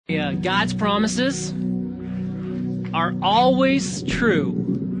God's promises are always true.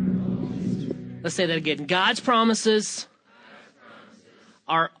 Let's say that again. God's promises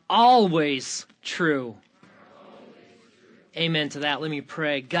are always true. Amen to that. Let me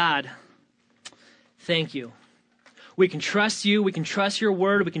pray. God, thank you. We can trust you. We can trust your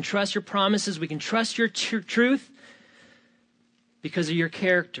word. We can trust your promises. We can trust your truth because of your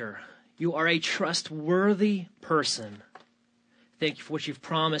character. You are a trustworthy person. Thank you for what you've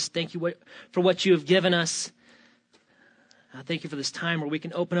promised. Thank you for what you have given us. Thank you for this time where we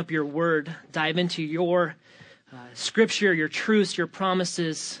can open up your word, dive into your scripture, your truths, your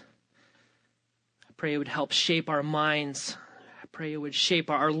promises. I pray it would help shape our minds. I pray it would shape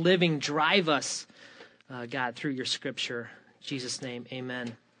our living, drive us, God, through your scripture. In Jesus' name,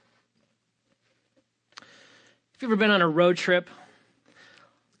 amen. Have you ever been on a road trip?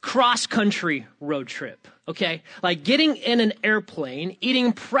 Cross-country road trip, okay? Like getting in an airplane,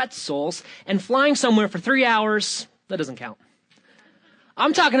 eating pretzels, and flying somewhere for 3 hours, that doesn't count.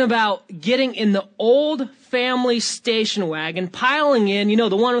 I'm talking about getting in the old family station wagon, piling in, you know,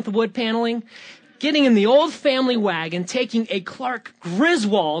 the one with the wood paneling, getting in the old family wagon, taking a Clark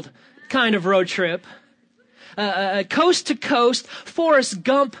Griswold kind of road trip, coast to coast, Forrest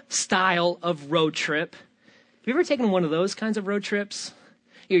Gump style of road trip. Have you ever taken one of those kinds of road trips?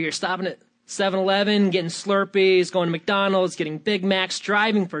 You're stopping at 7-Eleven, getting Slurpees, going to McDonald's, getting Big Macs,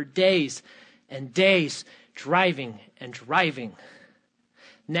 driving for days and days, driving and driving.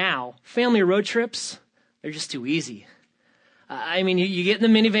 Now, family road trips, they're just too easy. I mean, you get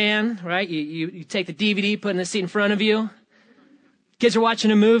in the minivan, right? You take the DVD, put it in the seat in front of you. Kids are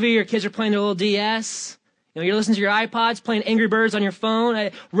watching a movie, or kids are playing their little DS. You know, you're listening to your iPods, playing Angry Birds on your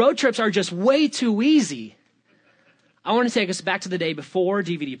phone. Road trips are just way too easy. I want to take us back to the day before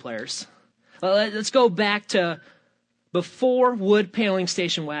DVD players. Let's go back to before wood paneling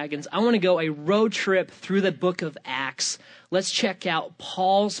station wagons. I want to go a road trip through the book of Acts. Let's check out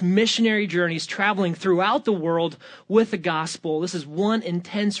Paul's missionary journeys traveling throughout the world with the gospel. This is one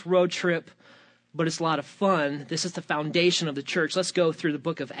intense road trip, but it's a lot of fun. This is the foundation of the church. Let's go through the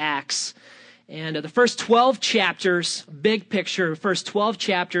book of Acts. And the first 12 chapters, big picture, first 12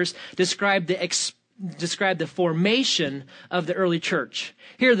 chapters describe the formation of the early church.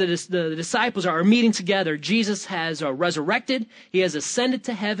 Here the disciples are meeting together. Jesus has resurrected. He has ascended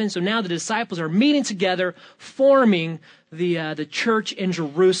to heaven. So now the disciples are meeting together, forming the church in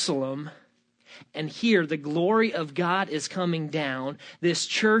Jerusalem. And here the glory of God is coming down. This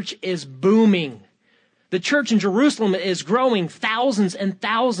church is booming. The church in Jerusalem is growing, thousands and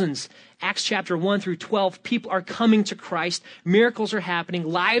thousands. Acts chapter 1 through 12, people are coming to Christ. Miracles are happening.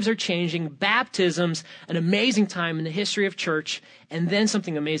 Lives are changing. Baptisms, an amazing time in the history of church. And then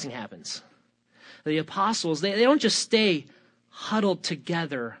something amazing happens. The apostles, they don't just stay huddled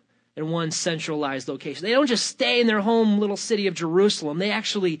together in one centralized location. They don't just stay in their home little city of Jerusalem. They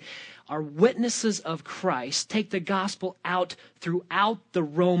actually are witnesses of Christ, take the gospel out throughout the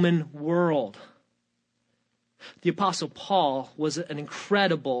Roman world. The Apostle Paul was an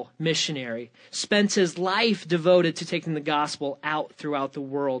incredible missionary, spent his life devoted to taking the gospel out throughout the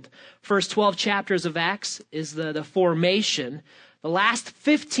world. First 12 chapters of Acts is the formation. The last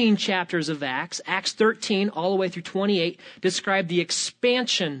 15 chapters of Acts, Acts 13 all the way through 28, describe the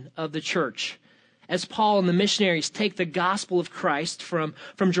expansion of the church. As Paul and the missionaries take the gospel of Christ from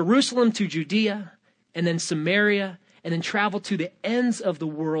Jerusalem to Judea, and then Samaria, and then travel to the ends of the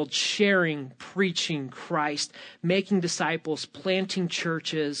world, sharing, preaching Christ, making disciples, planting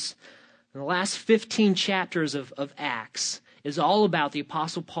churches. And the last 15 chapters of Acts is all about the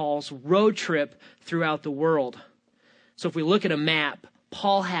Apostle Paul's road trip throughout the world. So if we look at a map,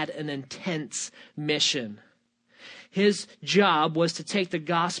 Paul had an intense mission. His job was to take the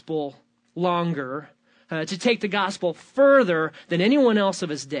gospel longer, to take the gospel further than anyone else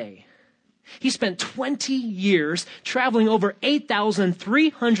of his day. He spent 20 years traveling over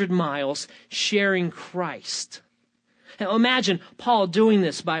 8,300 miles sharing Christ. Now imagine Paul doing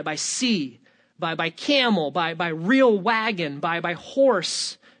this by sea, by camel, by real wagon, by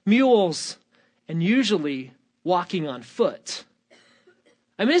horse, mules, and usually walking on foot.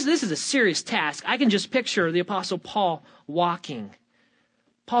 I mean, this is a serious task. I can just picture the Apostle Paul walking.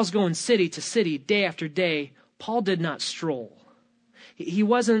 Paul's going city to city, day after day. Paul did not stroll. He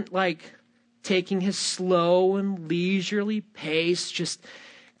wasn't like taking his slow and leisurely pace, just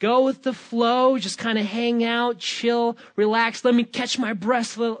go with the flow, just kind of hang out, chill, relax, let me catch my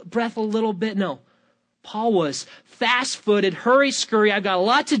breath a little bit. No, Paul was fast-footed, hurry, scurry, I've got a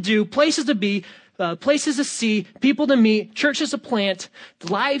lot to do, places to be, places to see, people to meet, churches to plant,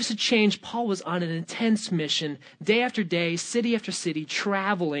 lives to change. Paul was on an intense mission, day after day, city after city,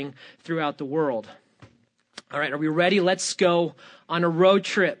 traveling throughout the world. All right, are we ready? Let's go on a road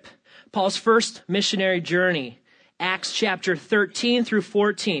trip. Paul's first missionary journey, Acts chapter 13 through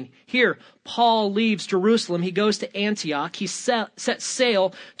 14. Here, Paul leaves Jerusalem. He goes to Antioch. He sets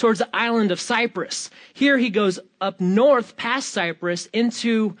sail towards the island of Cyprus. Here he goes up north past Cyprus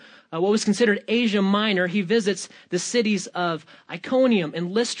into what was considered Asia Minor. He visits the cities of Iconium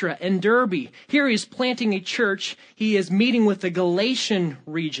and Lystra and Derbe. Here he is planting a church. He is meeting with the Galatian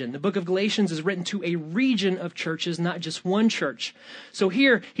region. The book of Galatians is written to a region of churches, not just one church. So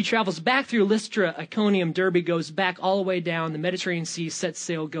here he travels back through Lystra, Iconium, Derbe, goes back all the way down the Mediterranean Sea, sets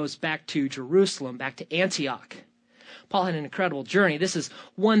sail, goes back to Jerusalem, back to Antioch. Paul had an incredible journey. This is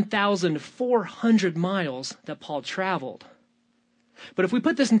 1,400 miles that Paul traveled. But if we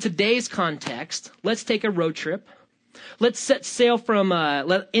put this in today's context, let's take a road trip. Let's set sail from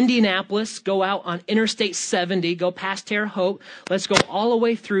Indianapolis, go out on Interstate 70, go past Terre Haute. Let's go all the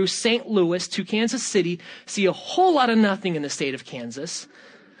way through St. Louis to Kansas City, see a whole lot of nothing in the state of Kansas.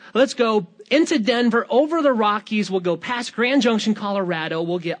 Let's go into Denver, over the Rockies. We'll go past Grand Junction, Colorado.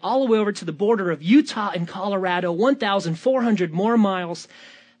 We'll get all the way over to the border of Utah and Colorado, 1,400 more miles.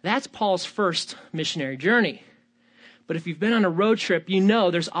 That's Paul's first missionary journey. But if you've been on a road trip, you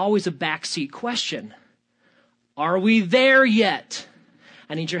know there's always a backseat question. Are we there yet?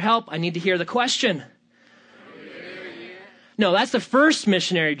 I need your help. I need to hear the question. No, that's the first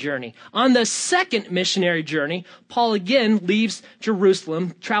missionary journey. On the second missionary journey, Paul again leaves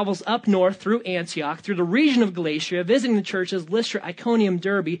Jerusalem, travels up north through Antioch, through the region of Galatia, visiting the churches, Lystra, Iconium,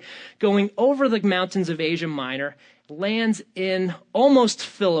 Derbe, going over the mountains of Asia Minor, lands in almost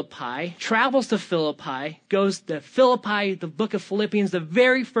Philippi, travels to Philippi, goes to Philippi, the book of Philippians, the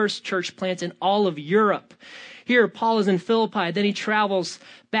very first church plant in all of Europe. Here, Paul is in Philippi. Then he travels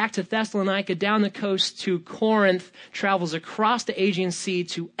back to Thessalonica, down the coast to Corinth, travels across the Aegean Sea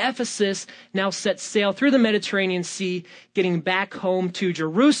to Ephesus, now sets sail through the Mediterranean Sea, getting back home to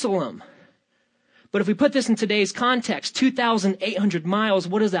Jerusalem. But if we put this in today's context, 2,800 miles,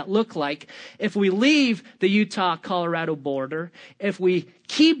 what does that look like? If we leave the Utah-Colorado border, if we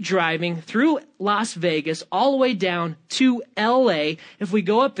keep driving through Las Vegas all the way down to LA, if we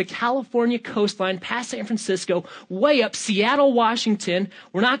go up the California coastline past San Francisco, way up Seattle, Washington,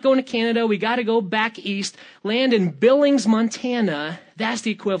 we're not going to Canada, we got to go back east, land in Billings, Montana, that's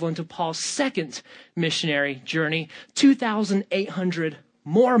the equivalent of Paul's second missionary journey, 2,800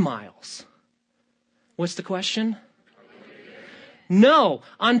 more miles. What's the question? No.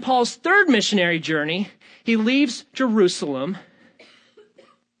 On Paul's third missionary journey, he leaves Jerusalem.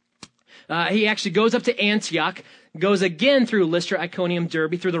 He actually goes up to Antioch, goes again through Lystra, Iconium,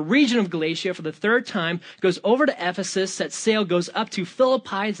 Derbe, through the region of Galatia for the third time, goes over to Ephesus, sets sail, goes up to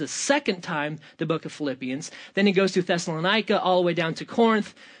Philippi, it's the second time, the book of Philippians. Then he goes to Thessalonica, all the way down to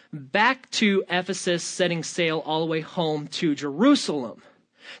Corinth, back to Ephesus, setting sail all the way home to Jerusalem.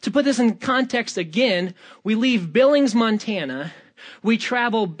 To put this in context again, we leave Billings, Montana. We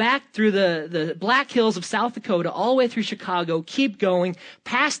travel back through the Black Hills of South Dakota, all the way through Chicago, keep going,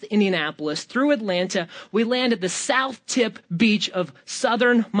 past Indianapolis, through Atlanta. We land at the south tip beach of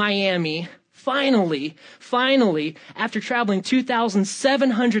southern Miami. Finally, after traveling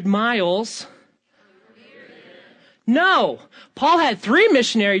 2,700 miles, no, Paul had 3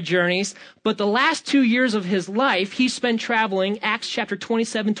 missionary journeys, but the last 2 years of his life, he spent traveling, Acts chapter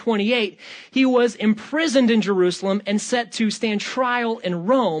 27, 28. He was imprisoned in Jerusalem and set to stand trial in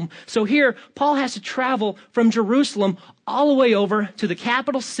Rome. So here, Paul has to travel from Jerusalem all the way over to the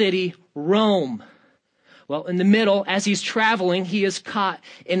capital city, Rome. Well, in the middle, as he's traveling, he is caught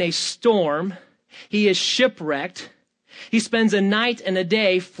in a storm. He is shipwrecked. He spends a night and a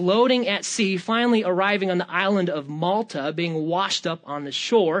day floating at sea, finally arriving on the island of Malta, being washed up on the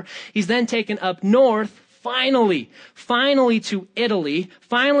shore. He's then taken up north, finally to Italy.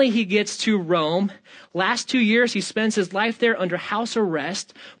 Finally, he gets to Rome. Last 2 years, he spends his life there under house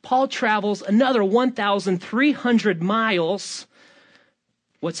arrest. Paul travels another 1,300 miles.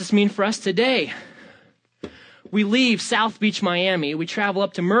 What's this mean for us today? We leave South Beach, Miami. We travel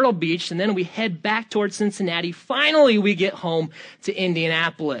up to Myrtle Beach, and then we head back towards Cincinnati. Finally, we get home to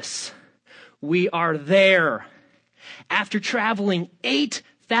Indianapolis. We are there. After traveling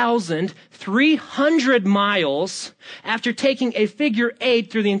 8,300 miles, after taking a figure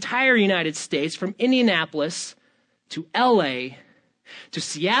 8 through the entire United States, from Indianapolis to LA, to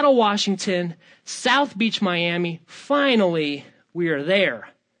Seattle, Washington, South Beach, Miami, finally, we are there.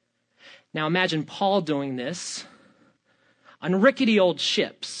 Now imagine Paul doing this on rickety old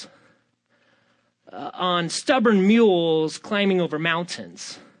ships, on stubborn mules climbing over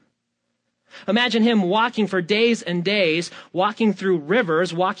mountains. Imagine him walking for days and days, walking through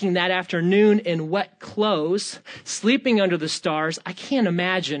rivers, walking that afternoon in wet clothes, sleeping under the stars. I can't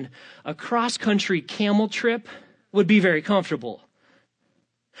imagine a cross-country camel trip would be very comfortable.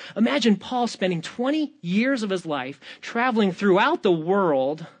 Imagine Paul spending 20 years of his life traveling throughout the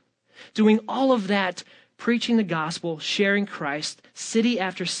world, doing all of that, preaching the gospel, sharing Christ, city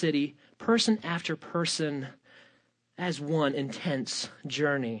after city, person after person, as one intense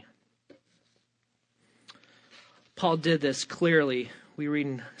journey. Paul did this clearly. We read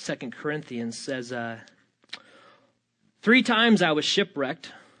in 2 Corinthians, says, 3 times I was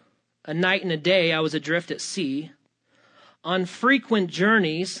shipwrecked. A night and a day I was adrift at sea. On frequent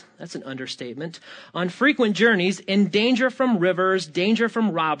journeys, that's an understatement, on frequent journeys, in danger from rivers, danger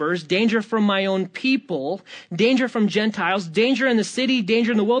from robbers, danger from my own people, danger from Gentiles, danger in the city,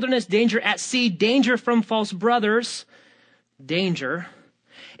 danger in the wilderness, danger at sea, danger from false brothers, danger.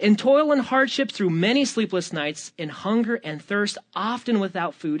 In toil and hardship through many sleepless nights, in hunger and thirst, often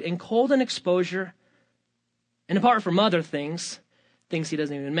without food, in cold and exposure, and apart from other things he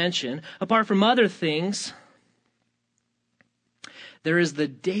doesn't even mention, apart from other things, there is the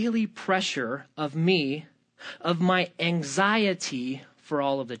daily pressure of me, of my anxiety for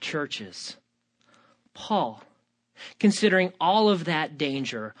all of the churches. Paul, considering all of that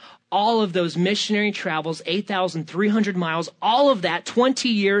danger, all of those missionary travels, 8,300 miles, all of that, 20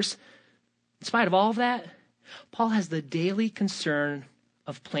 years, in spite of all of that, Paul has the daily concern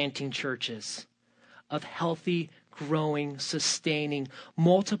of planting churches, of healthy, growing, sustaining,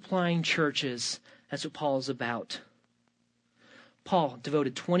 multiplying churches. That's what Paul is about. Paul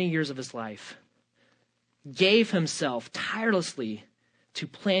devoted 20 years of his life, gave himself tirelessly to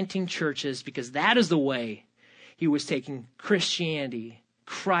planting churches because that is the way he was taking Christianity,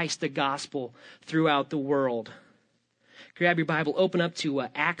 Christ, the gospel, throughout the world. Grab your Bible, open up to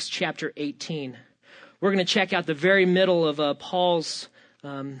Acts chapter 18. We're going to check out the very middle of Paul's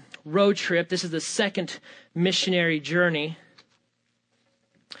road trip. This is the second missionary journey.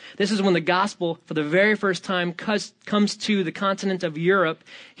 This is when the gospel, for the very first time, comes to the continent of Europe,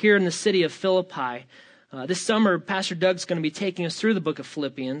 here in the city of Philippi. This summer, Pastor Doug's going to be taking us through the book of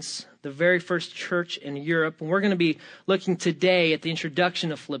Philippians, the very first church in Europe. And we're going to be looking today at the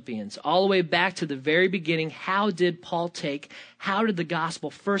introduction of Philippians, all the way back to the very beginning. How did the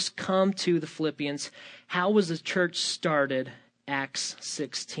gospel first come to the Philippians? How was the church started? Acts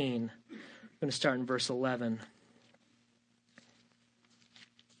 16. I'm going to start in verse 11.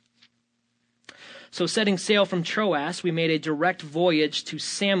 So setting sail from Troas, we made a direct voyage to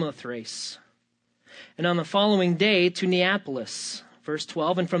Samothrace, and on the following day to Neapolis, verse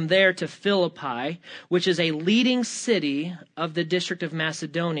 12, and from there to Philippi, which is a leading city of the district of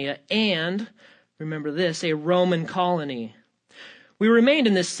Macedonia, and, remember this, a Roman colony. We remained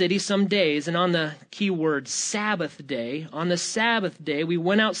in this city some days, and on the keyword Sabbath day, we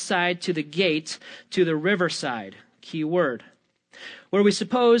went outside to the gate to the riverside, keyword, where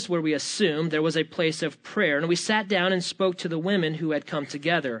we assumed there was a place of prayer. And we sat down and spoke to the women who had come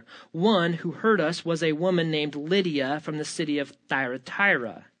together. One who heard us was a woman named Lydia from the city of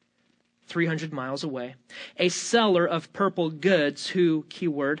Thyatira, 300 miles away, a seller of purple goods who,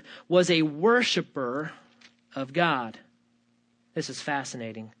 keyword, was a worshiper of God. This is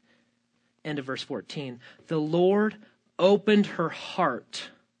fascinating. End of verse 14. The Lord opened her heart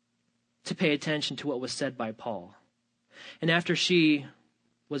to pay attention to what was said by Paul. And after she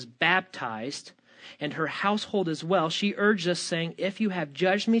was baptized, and her household as well, she urged us, saying, if you have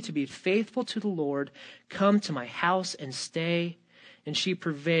judged me to be faithful to the Lord, come to my house and stay. And she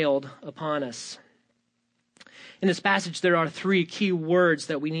prevailed upon us. In this passage, there are 3 key words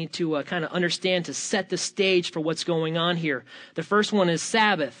that we need to kind of understand to set the stage for what's going on here. The first one is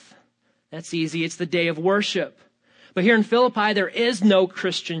Sabbath. That's easy. It's the day of worship. But here in Philippi, there is no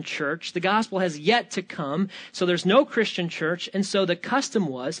Christian church. The gospel has yet to come, so there's no Christian church. And so the custom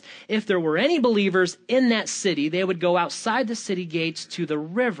was, if there were any believers in that city, they would go outside the city gates to the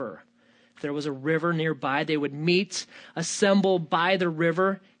river. If there was a river nearby, they would meet, assemble by the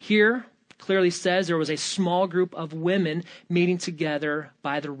river. Here, clearly says there was a small group of women meeting together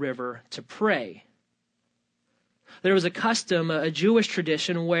by the river to pray. There was a custom, a Jewish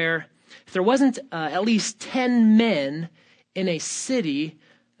tradition, where if there wasn't at least 10 men in a city,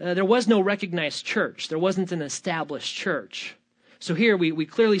 there was no recognized church. There wasn't an established church. So here we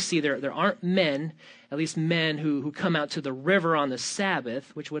clearly see there aren't men, at least men who come out to the river on the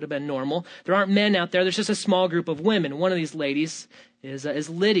Sabbath, which would have been normal. There aren't men out there. There's just a small group of women. One of these ladies is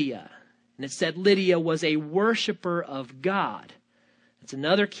Lydia. And it said Lydia was a worshiper of God. That's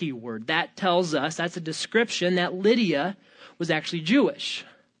another key word. That tells us, that's a description that Lydia was actually Jewish.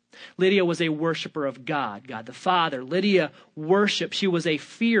 Lydia was a worshiper of God, God the Father. Lydia worshiped. She was a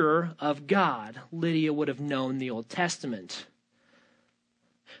fearer of God. Lydia would have known the Old Testament.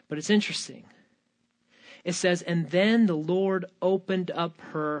 But it's interesting. It says, and then the Lord opened up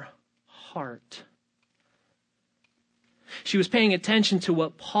her heart. She was paying attention to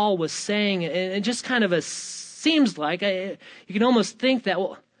what Paul was saying, and it just kind of seems like, you can almost think that,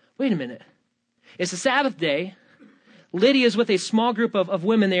 well, wait a minute. It's a Sabbath day. Lydia is with a small group of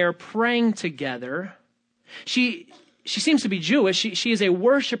women. They are praying together. She seems to be Jewish. She is a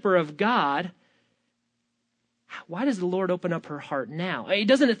worshiper of God. Why does the Lord open up her heart now? It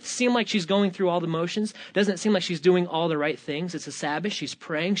doesn't seem like she's going through all the motions. It doesn't seem like she's doing all the right things. It's a Sabbath. She's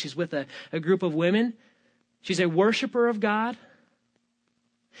praying. She's with a group of women. She's a worshiper of God.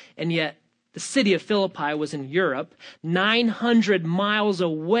 And yet, the city of Philippi was in Europe, 900 miles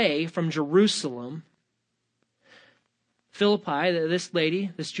away from Jerusalem. Philippi, this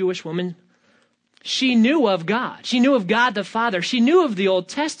lady, this Jewish woman, she knew of God. She knew of God the Father. She knew of the Old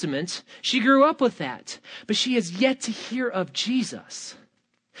Testament. She grew up with that. But she has yet to hear of Jesus.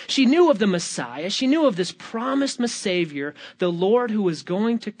 She knew of the Messiah. She knew of this promised Savior, the Lord who was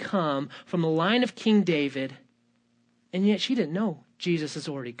going to come from the line of King David. And yet she didn't know Jesus has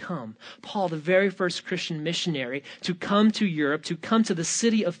already come. Paul, the very first Christian missionary to come to Europe, to come to the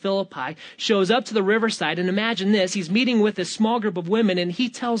city of Philippi, shows up to the riverside, and imagine this, he's meeting with a small group of women, and he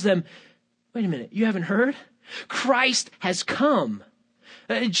tells them, wait a minute, you haven't heard? Christ has come.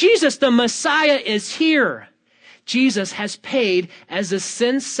 Jesus, the Messiah, is here. Jesus has paid as a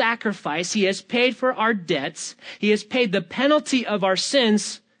sin sacrifice. He has paid for our debts. He has paid the penalty of our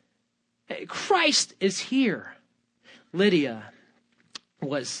sins. Christ is here. Lydia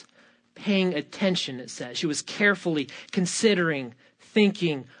was paying attention, it says. She was carefully considering,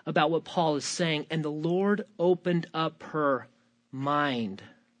 thinking about what Paul is saying, and the Lord opened up her mind.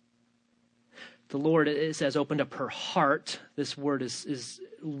 The Lord, it says, opened up her heart. This word is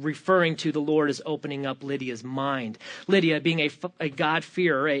referring to the Lord as opening up Lydia's mind. Lydia, being a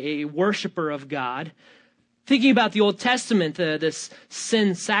God-fearer, a worshiper of God, thinking about the Old Testament, this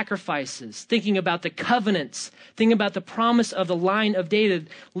sin sacrifices, thinking about the covenants, thinking about the promise of the line of David.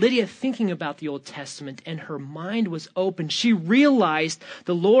 Lydia thinking about the Old Testament, and her mind was open. She realized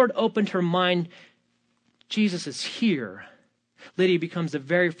the Lord opened her mind. Jesus is here. Lydia becomes the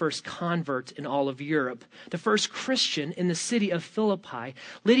very first convert in all of Europe, the first Christian in the city of Philippi.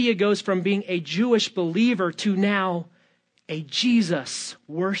 Lydia goes from being a Jewish believer to now a Jesus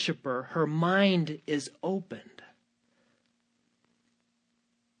worshiper. Her mind is opened.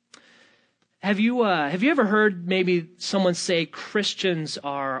 Have you ever heard maybe someone say Christians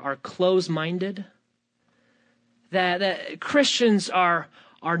are closed-minded? That Christians are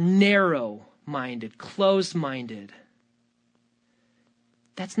narrow-minded, closed-minded.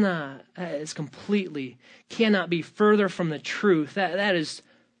 It's completely, cannot be further from the truth. That is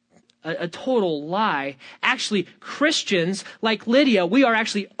a total lie. Actually, Christians, like Lydia, we are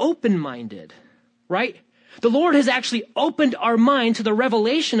actually open-minded, right? The Lord has actually opened our mind to the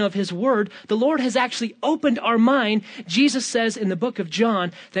revelation of His Word. The Lord has actually opened our mind. Jesus says in the book of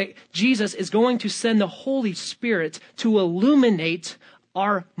John that Jesus is going to send the Holy Spirit to illuminate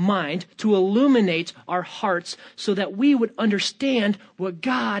our mind, to illuminate our hearts, so that we would understand what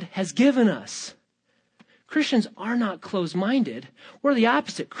God has given us. Christians are not closed-minded. We're the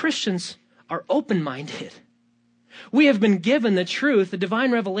opposite. Christians are open-minded. We have been given the truth, the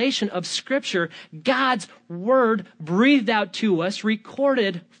divine revelation of Scripture, God's Word breathed out to us,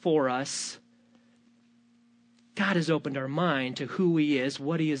 recorded for us. God has opened our mind to who He is,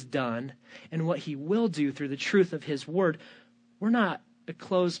 what He has done, and what He will do through the truth of His Word. We're not a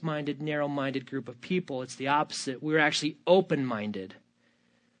closed-minded, narrow-minded group of people. It's the opposite. We're actually open-minded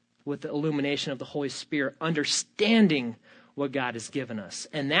with the illumination of the Holy Spirit, understanding what God has given us.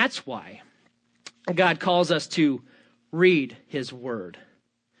 And that's why God calls us to read His Word,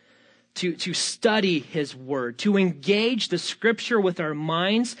 to study His Word, to engage the Scripture with our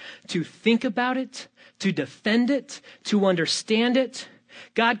minds, to think about it, to defend it, to understand it.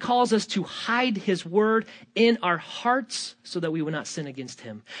 God calls us to hide His Word in our hearts so that we will not sin against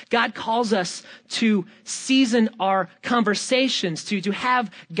Him. God calls us to season our conversations, to have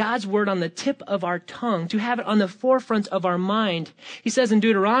God's Word on the tip of our tongue, to have it on the forefront of our mind. He says in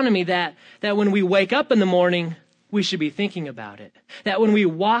Deuteronomy that when we wake up in the morning, we should be thinking about it. That when we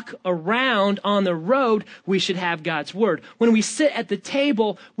walk around on the road, we should have God's Word. When we sit at the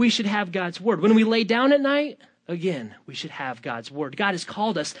table, we should have God's Word. When we lay down at night, again, we should have God's word. God has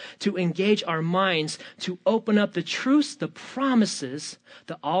called us to engage our minds, to open up the truths, the promises,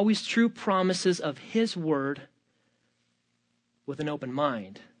 the always true promises of his word with an open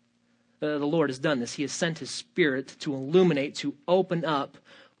mind. The Lord has done this. He has sent his Spirit to illuminate, to open up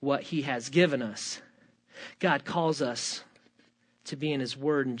what he has given us. God calls us to be in his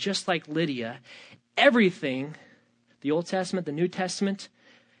word. And just like Lydia, everything, the Old Testament, the New Testament,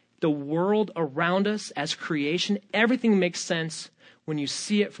 the world around us as creation, everything makes sense when you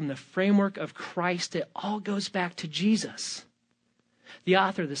see it from the framework of Christ. It all goes back to Jesus. The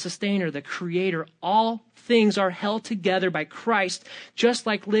author, the sustainer, the creator, all things are held together by Christ. Just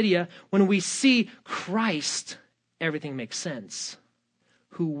like Lydia, when we see Christ, everything makes sense.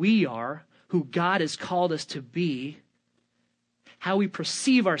 Who we are, who God has called us to be, how we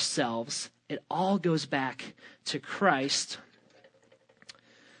perceive ourselves, it all goes back to Christ.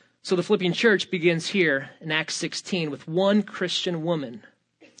 So the Philippian church begins here in Acts 16 with one Christian woman.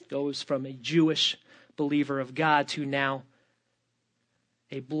 It goes from a Jewish believer of God to now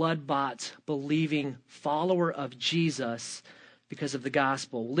a blood-bought, believing follower of Jesus because of the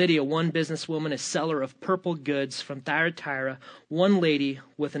gospel. Lydia, one businesswoman, a seller of purple goods from Thyatira, one lady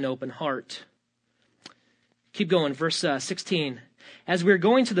with an open heart. Keep going, verse 16. As we were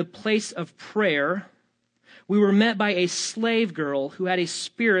going to the place of prayer, we were met by a slave girl who had a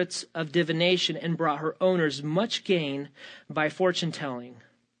spirit of divination and brought her owners much gain by fortune-telling.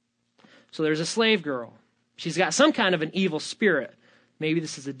 So there's a slave girl. She's got some kind of an evil spirit. Maybe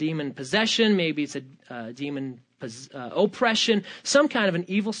this is a demon possession. Maybe it's a demon oppression. Some kind of an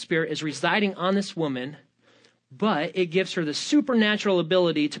evil spirit is residing on this woman, but it gives her the supernatural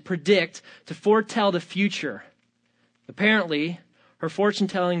ability to predict, to foretell the future. Apparently, her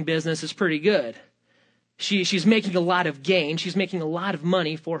fortune-telling business is pretty good. She's making a lot of gain. She's making a lot of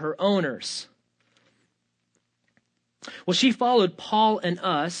money for her owners. Well, she followed Paul and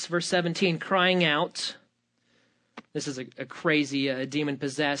us, verse 17, crying out. This is a crazy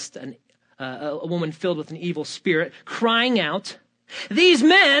demon-possessed, a woman filled with an evil spirit, crying out, "These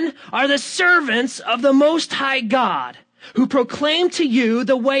men are the servants of the Most High God, who proclaim to you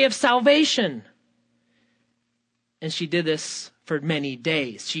the way of salvation." And she did this for many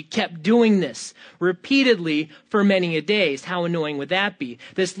days. She kept doing this repeatedly for many days. How annoying would that be?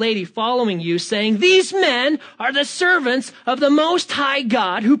 This lady following you saying, "These men are the servants of the Most High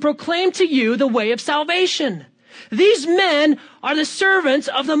God, who proclaim to you the way of salvation." These men are the servants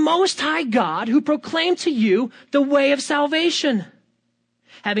of the Most High God who proclaim to you the way of salvation.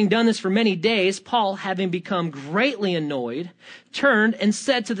 Having done this for many days, Paul, having become greatly annoyed, turned and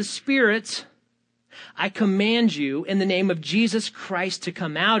said to the Spirit, "I command you in the name of Jesus Christ to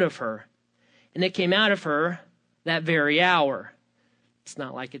come out of her." And it came out of her that very hour. It's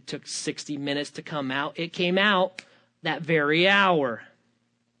not like it took 60 minutes to come out. It came out that very hour.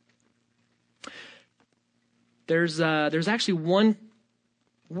 There's actually one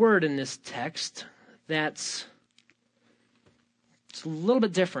word in this text that's a little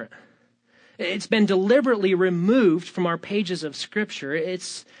bit different. It's been deliberately removed from our pages of Scripture.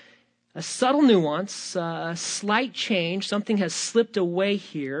 It's a subtle nuance, a slight change. Something has slipped away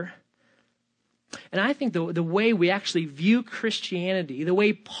here. And I think the way we actually view Christianity, the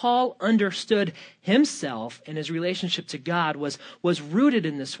way Paul understood himself and his relationship to God was rooted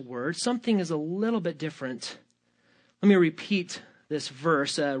in this word. Something is a little bit different. Let me repeat this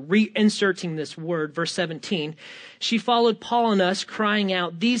verse, reinserting this word, verse 17. She followed Paul and us, crying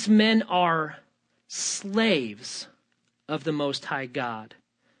out, "These men are slaves of the Most High God,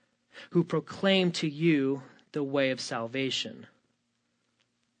 who proclaim to you the way of salvation."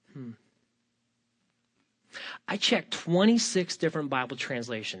 I checked 26 different Bible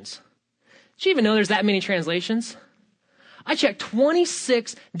translations. Did you even know there's that many translations? I checked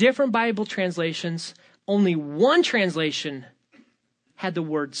 26 different Bible translations. Only one translation had the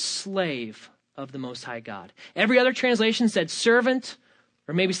word slave of the Most High God. Every other translation said servant,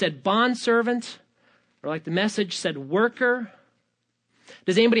 or maybe said bondservant, or like the Message said worker.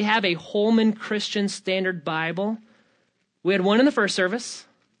 Does anybody have a Holman Christian Standard Bible? We had one in the first service.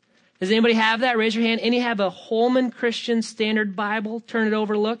 Does anybody have that? Raise your hand. Any have a Holman Christian Standard Bible? Turn it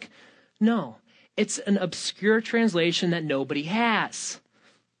over, look. No. It's an obscure translation that nobody has.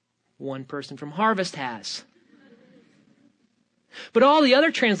 One person from Harvest has. But all the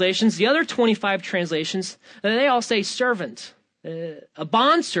other translations, the other 25 translations, they all say servant. A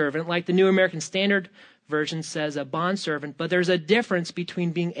bondservant, like the New American Standard Version says a bondservant, but there's a difference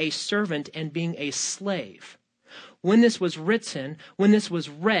between being a servant and being a slave. When this was written, when this was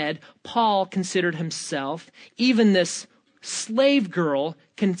read, Paul considered himself, even this slave girl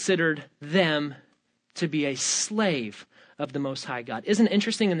considered them to be a slave of the Most High God. Isn't it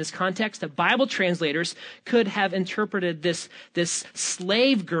interesting in this context that Bible translators could have interpreted this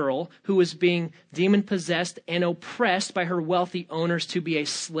slave girl who was being demon-possessed and oppressed by her wealthy owners to be a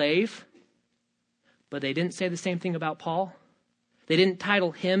slave, but they didn't say the same thing about Paul? They didn't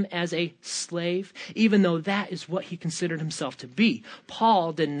title him as a slave, even though that is what he considered himself to be.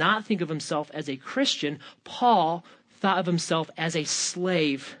 Paul did not think of himself as a Christian. Paul thought of himself as a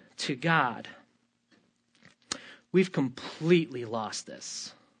slave to God. We've completely lost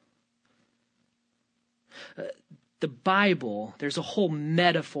this. The Bible, there's a whole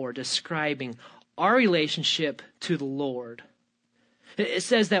metaphor describing our relationship to the Lord. It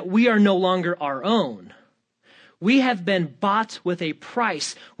says that we are no longer our own. We have been bought with a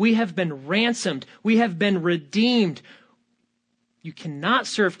price. We have been ransomed. We have been redeemed. You cannot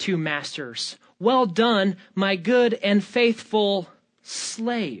serve two masters. Well done, my good and faithful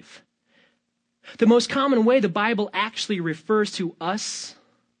slave. The most common way the Bible actually refers to us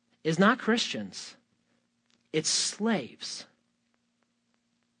is not Christians. It's slaves.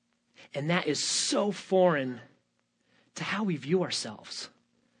 And that is so foreign to how we view ourselves.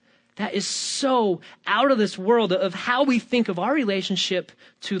 That is so out of this world of how we think of our relationship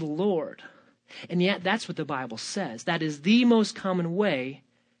to the Lord. And yet that's what the Bible says. That is the most common way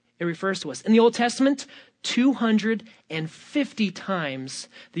it refers to us. In the Old Testament, 250 times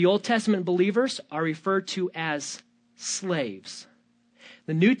the Old Testament believers are referred to as slaves.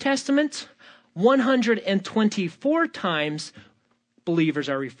 The New Testament, 124 times believers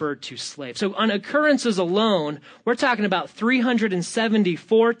are referred to slaves. So on occurrences alone, we're talking about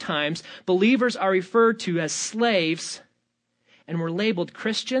 374 times believers are referred to as slaves, and we're labeled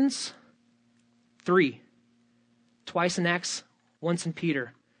Christians 3. Twice in Acts, once in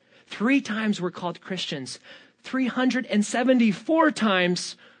Peter. 3 times we're called Christians. 374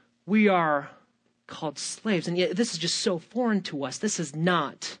 times we are called slaves. And yet this is just so foreign to us. This is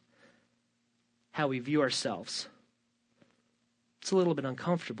not how we view ourselves. It's a little bit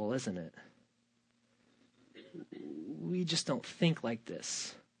uncomfortable, isn't it? We just don't think like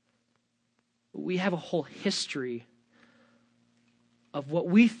this. We have a whole history of what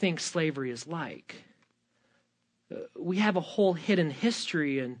we think slavery is like. We have a whole hidden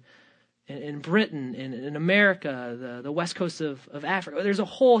history in Britain, in America, the west coast of Africa. There's a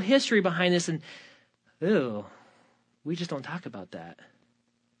whole history behind this, and we just don't talk about that.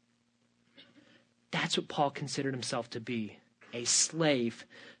 That's what Paul considered himself to be, a slave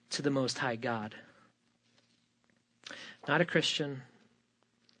to the Most High God. Not a Christian,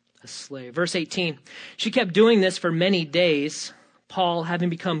 a slave. Verse 18, she kept doing this for many days. Paul, having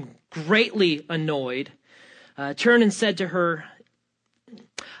become greatly annoyed, turned and said to her,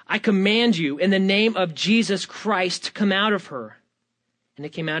 I command you in the name of Jesus Christ to come out of her. And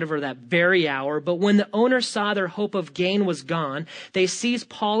it came out of her that very hour. But when the owners saw their hope of gain was gone, they seized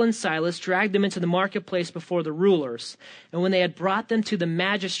Paul and Silas, dragged them into the marketplace before the rulers. And when they had brought them to the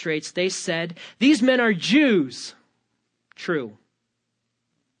magistrates, they said, these men are Jews. True.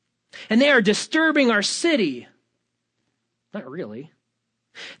 And they are disturbing our city. Not really.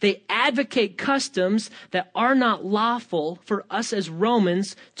 They advocate customs that are not lawful for us as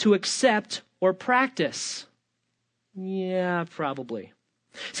Romans to accept or practice. Yeah, probably.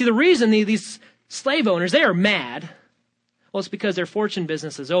 See, the reason these slave owners, they are mad, well, it's because their fortune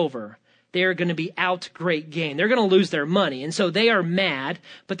business is over. They are going to be out great gain. They're going to lose their money. And so they are mad,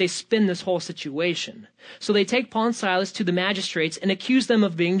 but they spin this whole situation. So they take Paul and Silas to the magistrates and accuse them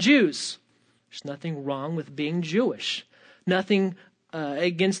of being Jews. There's nothing wrong with being Jewish. Nothing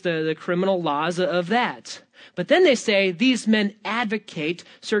against the criminal laws of that. But then they say these men advocate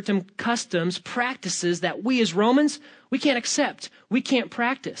certain customs, practices that we as Romans, we can't accept. We can't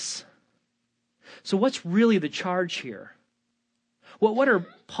practice. So what's really the charge here? Well, what are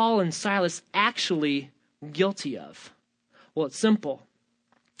Paul and Silas actually guilty of? Well, it's simple.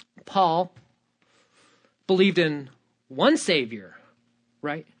 Paul believed in one Savior,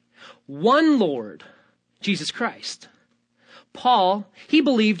 right? One Lord, Jesus Christ. Paul, he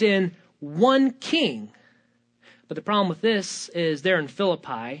believed in one king. But the problem with this is they're in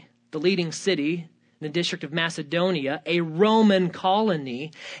Philippi, the leading city in the district of Macedonia, a Roman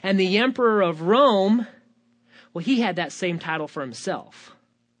colony, and the emperor of Rome, well, he had that same title for himself.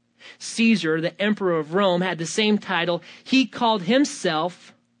 Caesar, the emperor of Rome, had the same title. He called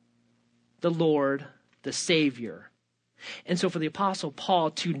himself the Lord, the Savior. And so for the Apostle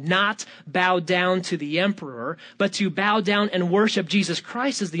Paul to not bow down to the emperor, but to bow down and worship Jesus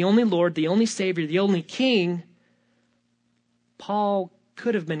Christ as the only Lord, the only Savior, the only King, Paul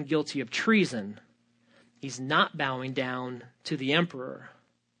could have been guilty of treason. He's not bowing down to the emperor.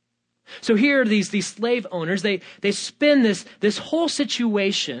 So here are these slave owners. They spin this whole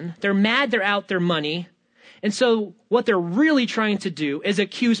situation. They're mad. They're out their money. And so what they're really trying to do is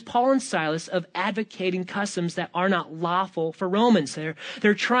accuse Paul and Silas of advocating customs that are not lawful for Romans.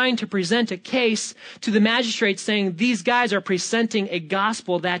 They're trying to present a case to the magistrates saying these guys are presenting a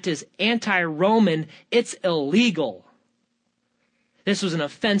gospel that is anti-Roman. It's illegal. This was an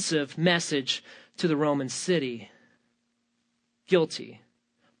offensive message to the Roman city. Guilty.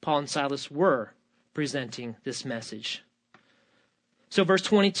 Paul and Silas were presenting this message. So verse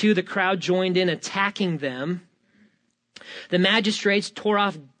 22, the crowd joined in attacking them. The magistrates tore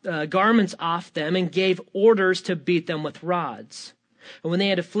off garments off them and gave orders to beat them with rods. And when they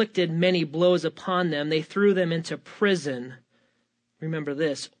had inflicted many blows upon them, they threw them into prison. Remember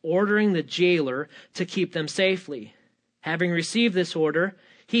this, ordering the jailer to keep them safely. Having received this order,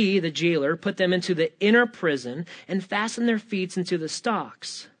 he, the jailer, put them into the inner prison and fastened their feet into the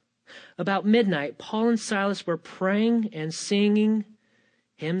stocks. About midnight, Paul and Silas were praying and singing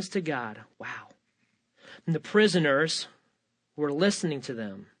hymns to God. Wow. And the prisoners were listening to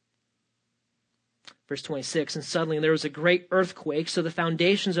them. Verse 26, and suddenly there was a great earthquake, so the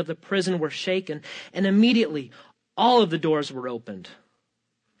foundations of the prison were shaken, and immediately all of the doors were opened,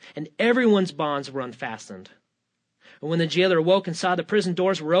 and everyone's bonds were unfastened. And when the jailer awoke and saw the prison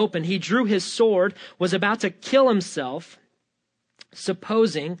doors were open, he drew his sword, was about to kill himself,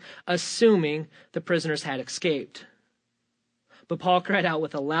 assuming the prisoners had escaped. But Paul cried out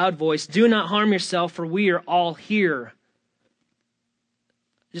with a loud voice, "Do not harm yourself, for we are all here."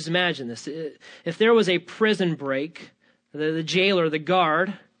 Just imagine this. If there was a prison break, the jailer, the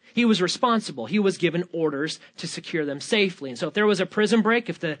guard, he was responsible. He was given orders to secure them safely. And so if there was a prison break,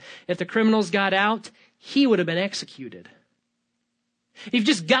 if the criminals got out, he would have been executed. You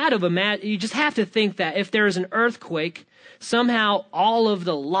just have to think that if there is an earthquake, somehow all of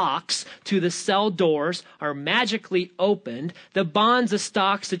the locks to the cell doors are magically opened. The bonds, the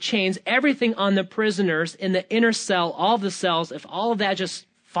stocks, the chains, everything on the prisoners in the inner cell, all the cells, if all of that just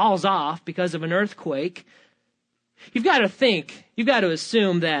falls off because of an earthquake, you've got to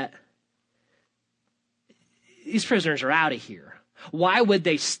assume that these prisoners are out of here. Why would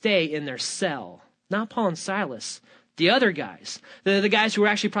they stay in their cell? Not Paul and Silas. The other guys, the guys who were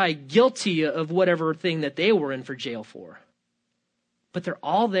actually probably guilty of whatever thing that they were in for jail for. But they're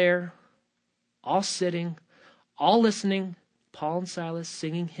all there, all sitting, all listening, Paul and Silas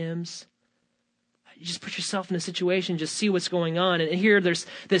singing hymns. You just put yourself in a situation, just see what's going on. And here there's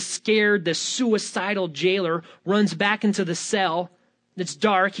this suicidal jailer runs back into the cell. It's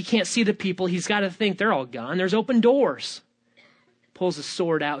dark. He can't see the people. He's got to think they're all gone. There's open doors. Pulls his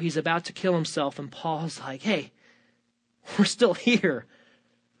sword out. He's about to kill himself. And Paul's like, hey, we're still here.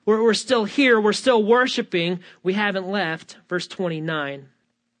 We're still here. We're still worshiping. We haven't left. Verse 29.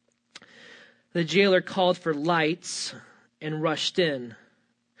 The jailer called for lights and rushed in.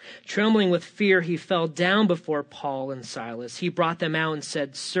 Trembling with fear, he fell down before Paul and Silas. He brought them out and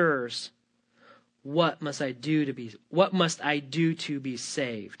said, "Sirs, what must I do to be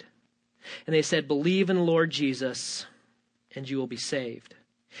saved?" And they said, "Believe in the Lord Jesus, and you will be saved,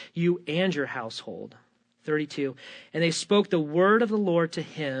 you and your household." 32. And they spoke the word of the Lord to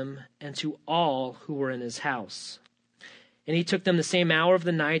him and to all who were in his house. And he took them the same hour of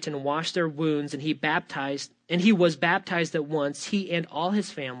the night and washed their wounds, and he was baptized at once, he and all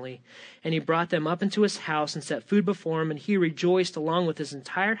his family. And he brought them up into his house and set food before him, and he rejoiced along with his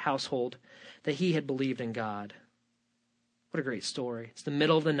entire household that he had believed in God. What a great story. It's the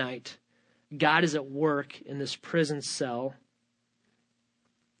middle of the night. God is at work in this prison cell.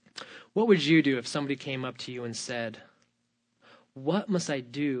 What would you do if somebody came up to you and said, "What must I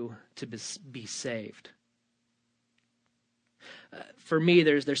do to be saved?" For me,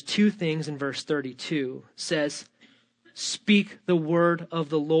 there's two things in verse 32. It says, "Speak the word of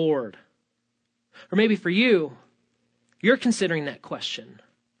the Lord." Or maybe for you, you're considering that question.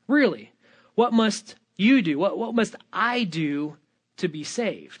 Really, what must you do? What must I do to be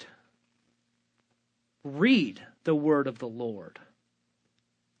saved? Read the word of the Lord.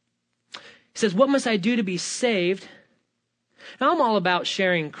 He says, what must I do to be saved? Now, I'm all about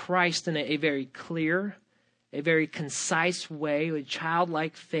sharing Christ in a very clear, a very concise way, a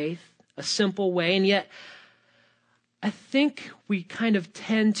childlike faith, a simple way. And yet, I think we kind of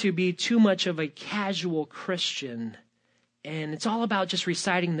tend to be too much of a casual Christian. And it's all about just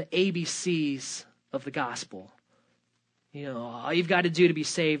reciting the ABCs of the gospel. You know, all you've got to do to be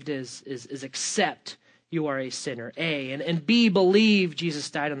saved is accept you are a sinner, A. And B, believe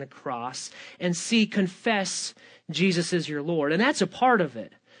Jesus died on the cross. And C, confess Jesus is your Lord. And that's a part of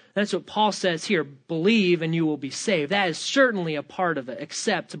it. That's what Paul says here, believe and you will be saved. That is certainly a part of it,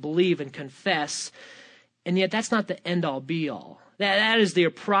 accept, believe, and confess. And yet that's not the end-all, be-all. That is the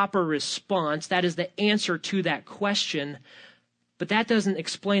proper response. That is the answer to that question. But that doesn't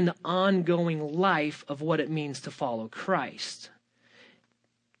explain the ongoing life of what it means to follow Christ.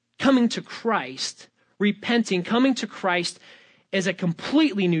 Coming to Christ, repenting, coming to Christ is a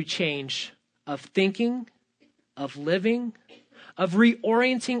completely new change of thinking, of living, of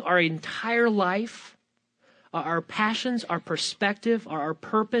reorienting our entire life, our passions, our perspective, our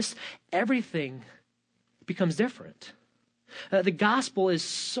purpose. Everything becomes different. The gospel is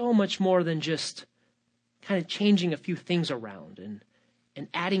so much more than just kind of changing a few things around and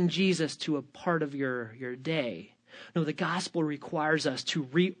adding Jesus to a part of your day. No, the gospel requires us to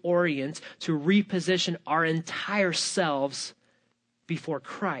reorient, to reposition our entire selves before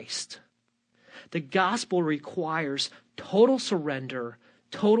Christ. The gospel requires total surrender,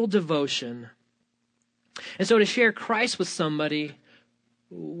 total devotion. And so to share Christ with somebody,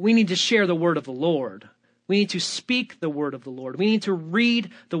 we need to share the word of the Lord. We need to speak the word of the Lord. We need to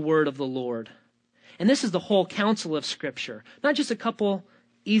read the word of the Lord. And this is the whole counsel of Scripture, not just a couple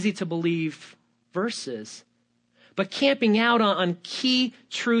easy-to-believe verses, but camping out on key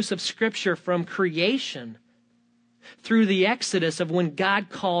truths of Scripture from creation through the Exodus of when God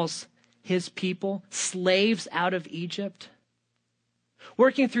calls his people slaves out of Egypt,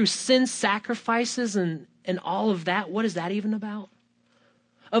 working through sin sacrifices and all of that. What is that even about?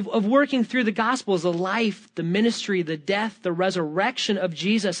 Of working through the Gospels, the life, the ministry, the death, the resurrection of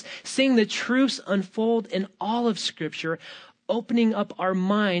Jesus, seeing the truths unfold in all of Scripture, opening up our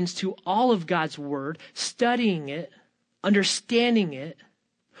minds to all of God's Word, studying it, understanding it,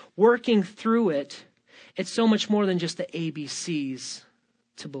 working through it. It's so much more than just the ABCs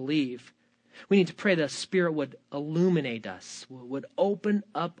to believe. We need to pray the Spirit would illuminate us, would open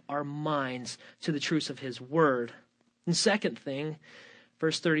up our minds to the truths of his Word. And second thing,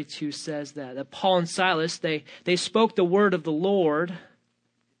 verse 32 says that Paul and Silas, they spoke the word of the Lord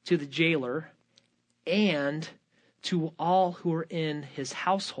to the jailer and to all who were in his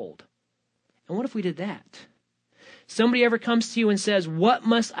household. And what if we did that? Somebody ever comes to you and says, "What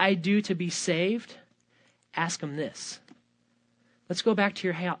must I do to be saved?" Ask them this. Let's go back to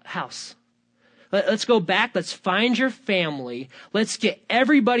your house. Let's go back. Let's find your family. Let's get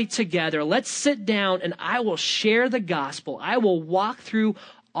everybody together. Let's sit down and I will share the gospel. I will walk through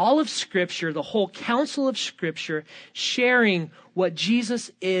all of Scripture, the whole counsel of Scripture, sharing what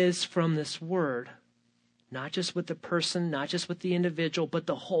Jesus is from this word. Not just with the person, not just with the individual, but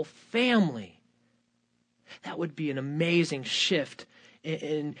the whole family. That would be an amazing shift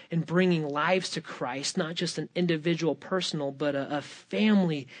in bringing lives to Christ, not just an individual, personal, but a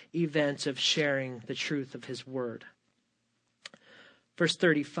family event of sharing the truth of his word. Verse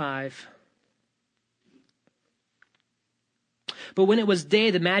 35. But when it was day,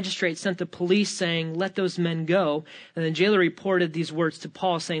 the magistrate sent the police saying, "Let those men go." And the jailer reported these words to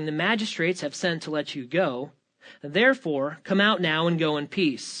Paul, saying, "The magistrates have sent to let you go. Therefore, come out now and go in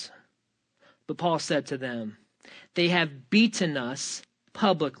peace." But Paul said to them, "They have beaten us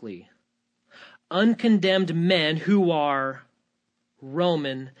publicly, uncondemned men who are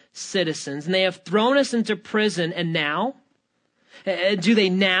Roman citizens, and they have thrown us into prison, and now? Do they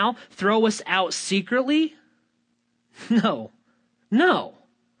now throw us out secretly? No,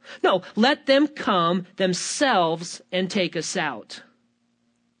 let them come themselves and take us out."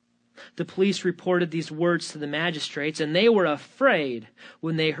 The police reported these words to the magistrates, and they were afraid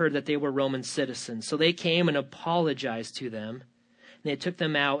when they heard that they were Roman citizens. So they came and apologized to them. And they took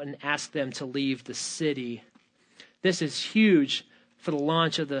them out and asked them to leave the city. This is huge for the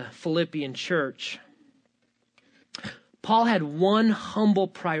launch of the Philippian church. Paul had one humble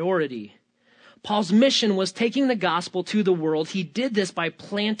priority. Paul's mission was taking the gospel to the world. He did this by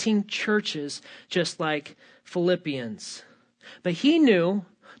planting churches just like Philippians. But he knew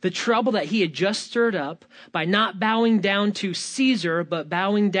the trouble that he had just stirred up by not bowing down to Caesar, but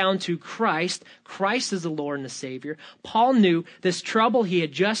bowing down to Christ. Christ is the Lord and the Savior. Paul knew this trouble he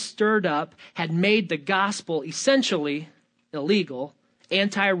had just stirred up had made the gospel essentially illegal,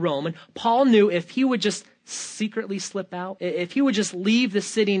 anti-Roman. Paul knew if he would just secretly slip out, if he would just leave the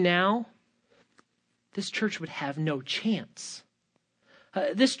city now, this church would have no chance.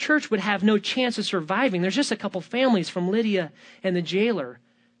 This church would have no chance of surviving. There's just a couple families from Lydia and the jailer.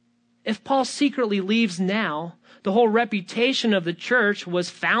 If Paul secretly leaves now, the whole reputation of the church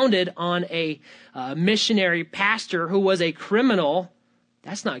was founded on a missionary pastor who was a criminal.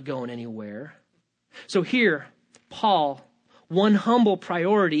 That's not going anywhere. So here, Paul one humble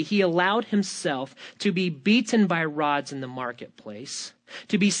priority, he allowed himself to be beaten by rods in the marketplace,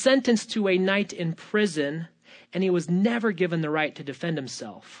 to be sentenced to a night in prison, and he was never given the right to defend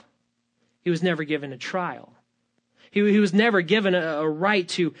himself. He was never given a trial. He was never given a right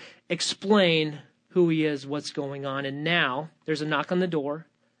to explain who he is, what's going on. And now there's a knock on the door.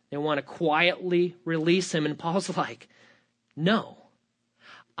 They want to quietly release him. And Paul's like, no,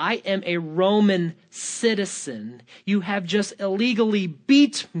 I am a Roman citizen. You have just illegally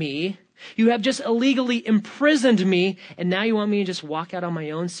beat me. You have just illegally imprisoned me. And now you want me to just walk out on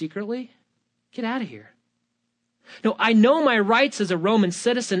my own secretly? Get out of here. No, I know my rights as a Roman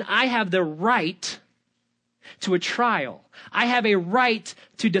citizen. I have the right to a trial. I have a right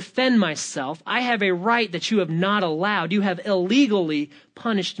to defend myself. I have a right that you have not allowed. You have illegally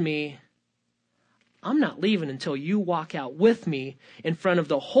punished me. I'm not leaving until you walk out with me in front of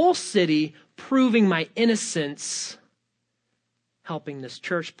the whole city, proving my innocence, helping this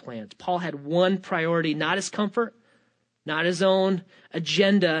church plant. Paul had one priority, not his comfort, not his own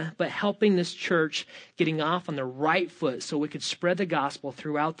agenda, but helping this church getting off on the right foot so we could spread the gospel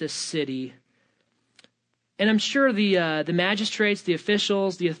throughout this city. And I'm sure the magistrates, the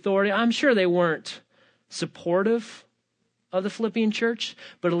officials, the authority, I'm sure they weren't supportive of the Philippian church,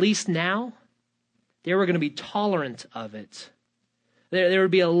 but at least now they were going to be tolerant of it. There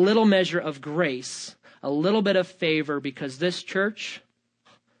would be a little measure of grace, a little bit of favor, because this church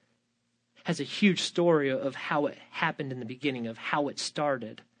has a huge story of how it happened in the beginning, of how it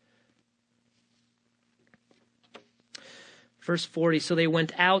started. Verse 40, so they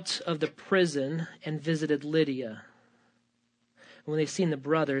went out of the prison and visited Lydia. And when they seen the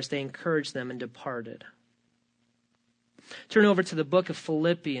brothers, they encouraged them and departed. Turn over to the book of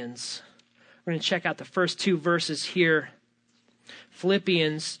Philippians. We're going to check out the first two verses here.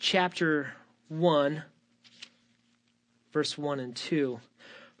 Philippians chapter 1, verse 1 and 2.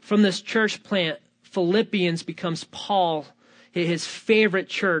 From this church plant, Philippians becomes Paul, his favorite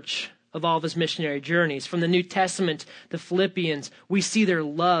church of all of his missionary journeys. From the New Testament, the Philippians, we see their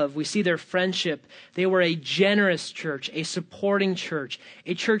love, we see their friendship. They were a generous church, a supporting church,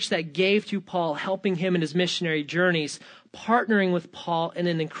 a church that gave to Paul, helping him in his missionary journeys, partnering with Paul in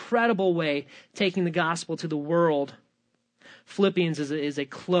an incredible way, taking the gospel to the world. Philippians is a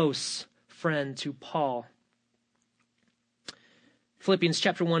close friend to Paul. Philippians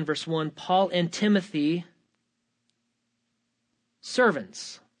chapter 1, verse 1, Paul and Timothy,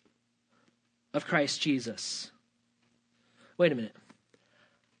 servants of Christ Jesus. Wait a minute.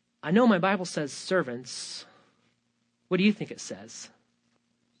 I know my Bible says servants. What do you think it says?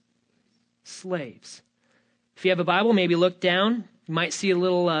 Slaves. If you have a Bible, maybe look down. You might see a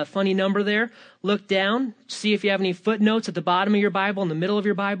little funny number there. Look down. See if you have any footnotes at the bottom of your Bible, in the middle of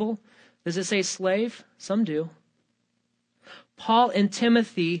your Bible. Does it say slave? Some do. Paul and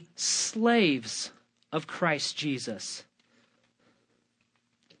Timothy, slaves of Christ Jesus.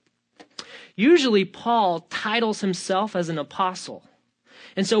 Usually, Paul titles himself as an apostle.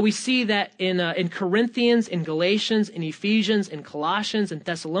 And so we see that in Corinthians, in Galatians, in Ephesians, in Colossians, and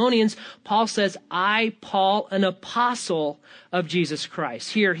Thessalonians, Paul says, I, Paul, an apostle of Jesus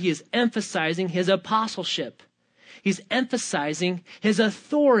Christ. Here he is emphasizing his apostleship. He's emphasizing his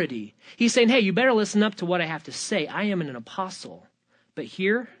authority. He's saying, hey, you better listen up to what I have to say. I am an apostle. But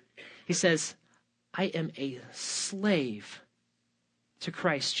here he says, I am a slave to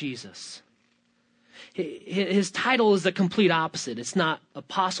Christ Jesus. His title is the complete opposite. It's not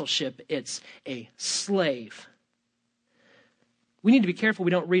apostleship, it's a slave. We need to be careful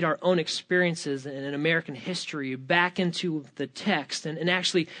we don't read our own experiences in American history back into the text. And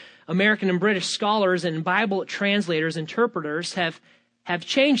actually, American and British scholars and Bible translators, interpreters have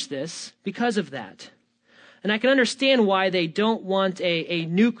changed this because of that. And I can understand why they don't want a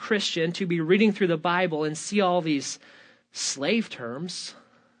new Christian to be reading through the Bible and see all these slave terms.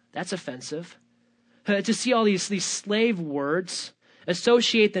 That's offensive. To see all these slave words,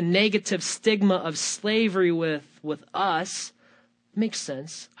 associate the negative stigma of slavery with us, makes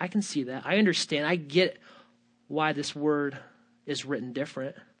sense. I can see that. I understand. I get why this word is written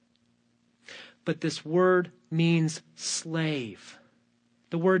different. But this word means slave.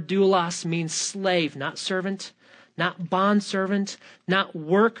 The word doulos means slave, not servant, not bondservant, not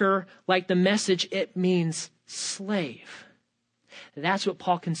worker like the Message. It means slave. That's what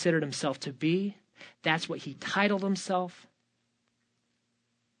Paul considered himself to be. That's what he titled himself.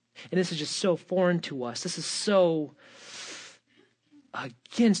 And this is just so foreign to us. This is so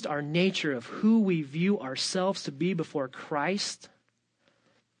against our nature of who we view ourselves to be before Christ.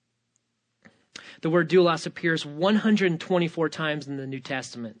 The word doulos appears 124 times in the New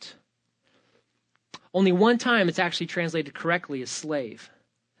Testament. Only one time it's actually translated correctly as slave.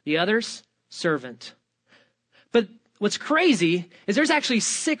 The others, servant. But what's crazy is there's actually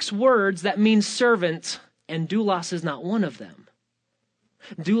 6 words that mean servant, and doulos is not one of them.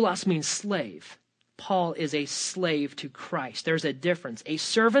 Doulos means slave. Paul is a slave to Christ. There's a difference. A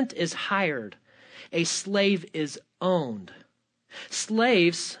servant is hired. A slave is owned.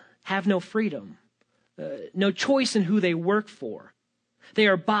 Slaves have no freedom, no choice in who they work for. They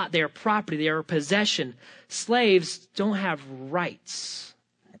are bought, they are property, they are a possession. Slaves don't have rights,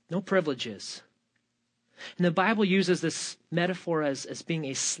 no privileges. And the Bible uses this metaphor as being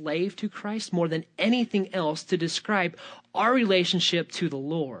a slave to Christ more than anything else to describe our relationship to the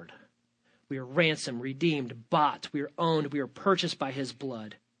Lord. We are ransomed, redeemed, bought, we are owned, we are purchased by his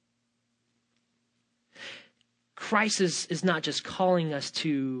blood. Christ is not just calling us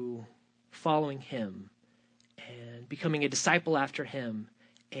to following him and becoming a disciple after him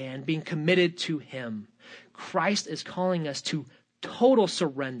and being committed to him. Christ is calling us to total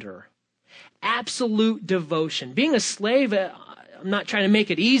surrender, absolute devotion. Being a slave, I'm not trying to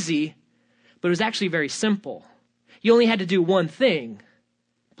make it easy, but it was actually very simple. You only had to do one thing: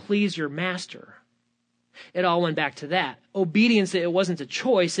 please your master. It all went back to that. Obedience, it wasn't a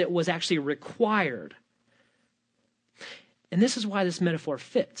choice, it was actually required. And this is why this metaphor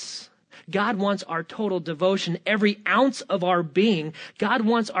fits. God wants our total devotion, every ounce of our being. God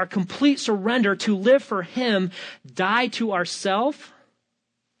wants our complete surrender to live for him, die to ourselves.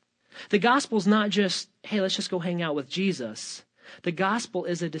 The gospel is not just, hey, let's just go hang out with Jesus. The gospel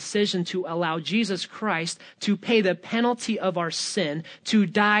is a decision to allow Jesus Christ to pay the penalty of our sin, to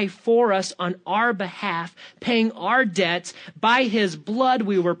die for us on our behalf, paying our debts. By his blood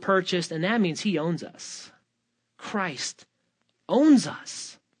we were purchased, and that means he owns us. Christ owns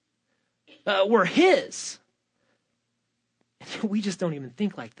us. We're his. We just don't even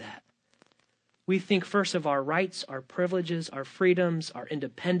think like that. We think first of our rights, our privileges, our freedoms, our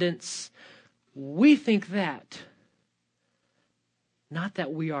independence. We think that. Not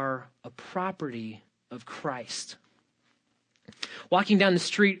that we are a property of Christ. Walking down the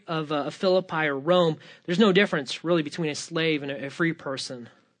street of Philippi or Rome, there's no difference really between a slave and a free person.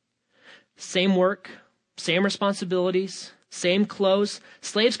 Same work, same responsibilities, same clothes.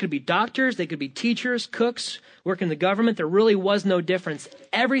 Slaves could be doctors, they could be teachers, cooks, work in the government. There really was no difference.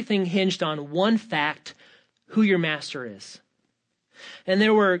 Everything hinged on one fact: who your master is. And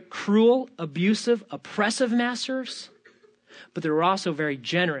there were cruel, abusive, oppressive masters, but there were also very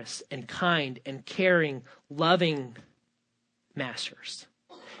generous and kind and caring, loving masters.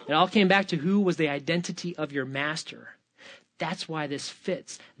 It all came back to who was the identity of your master. That's why this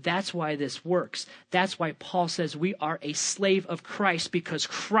fits. That's why this works. That's why Paul says we are a slave of Christ, because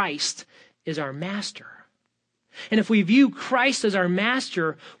Christ is our master. And if we view Christ as our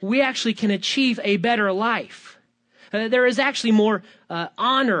master, we actually can achieve a better life. There is actually more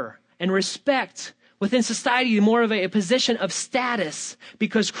honor and respect within society, more of a position of status,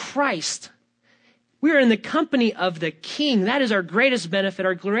 because Christ, we are in the company of the King. That is our greatest benefit,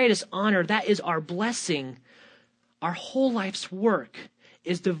 our greatest honor. That is our blessing. Our whole life's work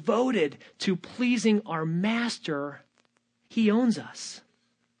is devoted to pleasing our master. He owns us.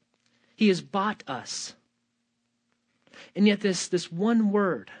 He has bought us. And yet this one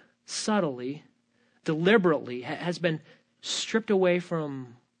word, subtly, deliberately, has been stripped away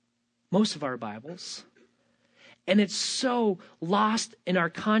from most of our Bibles. And it's so lost in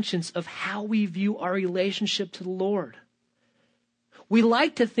our conscience of how we view our relationship to the Lord. We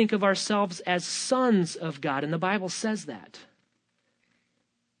like to think of ourselves as sons of God, and the Bible says that.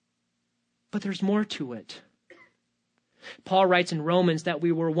 But there's more to it. Paul writes in Romans that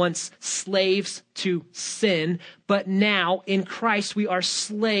we were once slaves to sin, but now in Christ we are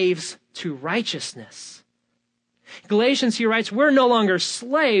slaves to righteousness. Galatians, he writes, we're no longer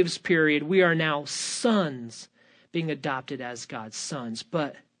slaves, period. We are now sons, being adopted as God's sons.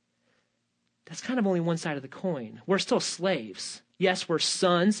 But that's kind of only one side of the coin. We're still slaves. Yes, we're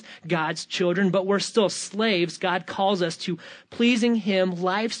sons, God's children, but we're still slaves. God calls us to pleasing him,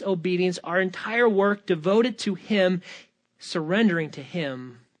 life's obedience, our entire work devoted to him, surrendering to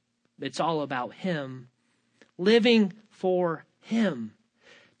him. It's all about him. Living for him.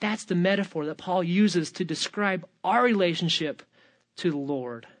 That's the metaphor that Paul uses to describe our relationship to the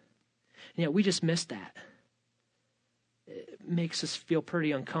Lord. And yet we just miss that. It makes us feel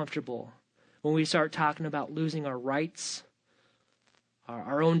pretty uncomfortable when we start talking about losing our rights,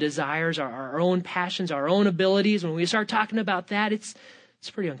 our own desires, our own passions, our own abilities. When we start talking about that, it's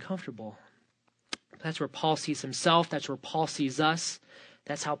pretty uncomfortable. That's where Paul sees himself. That's where Paul sees us.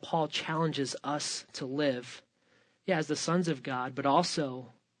 That's how Paul challenges us to live. Yeah, as the sons of God, but also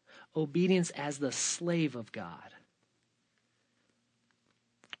obedience as the slave of God.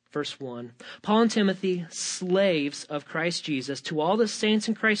 Verse 1, Paul and Timothy, slaves of Christ Jesus, to all the saints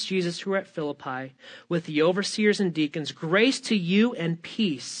in Christ Jesus who are at Philippi, with the overseers and deacons, grace to you and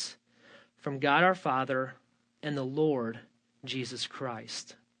peace from God our Father and the Lord Jesus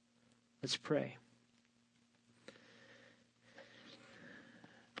Christ. Let's pray.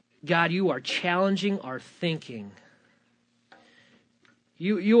 God, you are challenging our thinking.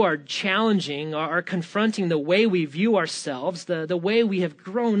 You are challenging, are confronting the way we view ourselves, the way we have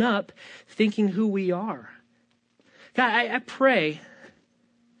grown up thinking who we are. God, I pray,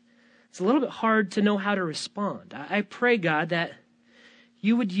 it's a little bit hard to know how to respond. I pray, God, that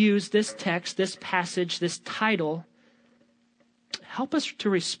you would use this text, this passage, this title, help us to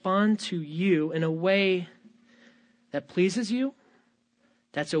respond to you in a way that pleases you,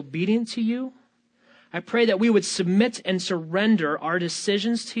 that's obedient to you. I pray that we would submit and surrender our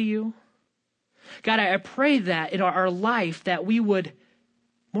decisions to you. God, I pray that in our life that we would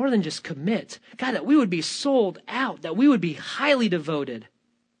more than just commit. God, that we would be sold out, that we would be highly devoted.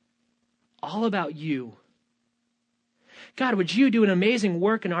 All about you. God, would you do an amazing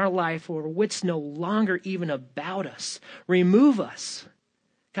work in our life where what's no longer even about us? Remove us.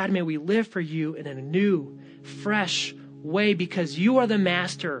 God, may we live for you in a new, fresh way because you are the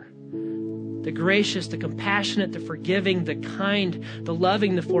master. The gracious, the compassionate, the forgiving, the kind, the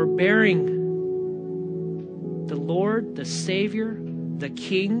loving, the forbearing, the Lord, the Savior, the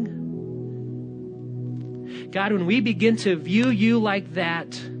King. God, when we begin to view you like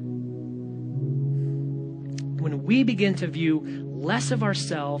that, when we begin to view less of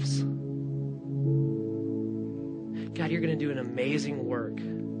ourselves, God, you're going to do an amazing work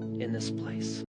in this place.